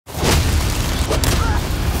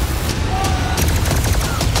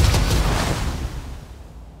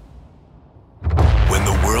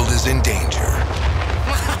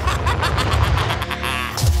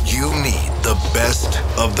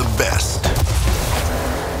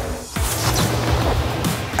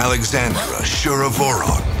Alexandra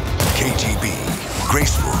Shuravoron, KGB,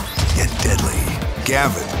 graceful yet deadly.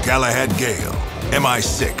 Gavin Galahad Gale,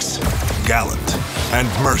 MI6, gallant and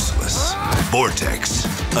merciless. Vortex,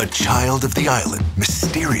 a child of the island,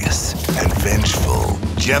 mysterious and vengeful.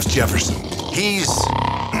 Jeff Jefferson, he's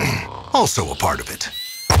also a part of it.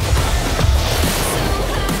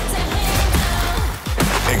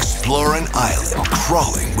 Explore an island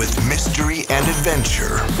crawling with mystery and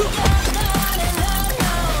adventure.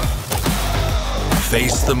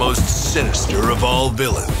 Face the most sinister of all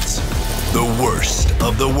villains. The worst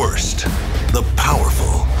of the worst. The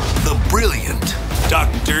powerful, the brilliant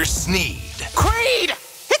Dr. Sneed. Cread!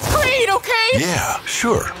 It's Cread, okay? Yeah,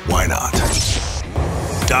 sure, why not?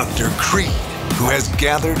 Dr. Cread, who has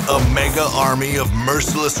gathered a mega army of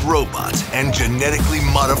merciless robots and genetically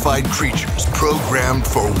modified creatures programmed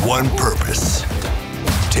for one purpose: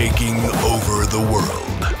 taking over the world.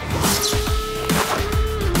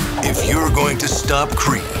 If you're going to stop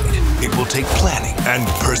Cread, it will take planning and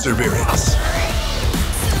perseverance.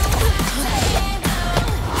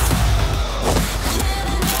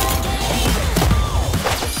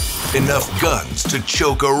 Enough guns to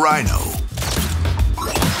choke a rhino.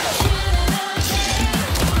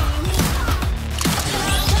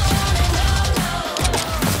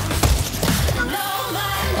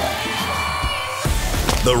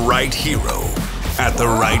 The right hero at the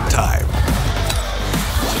right time.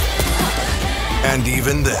 And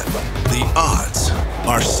even then, the odds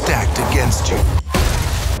are stacked against you.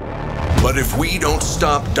 But if we don't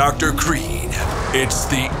stop Dr. Cread, it's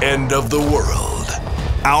the end of the world.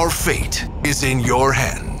 Our fate is in your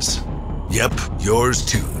hands. Yep, yours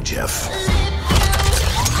too, Jeff.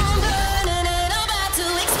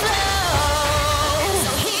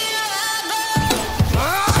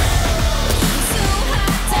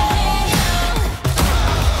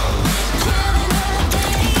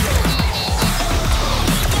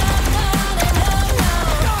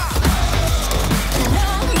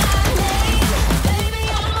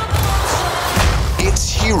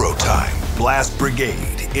 It's hero time. Blast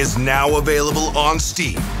Brigade is now available on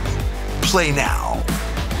Steam. Play now.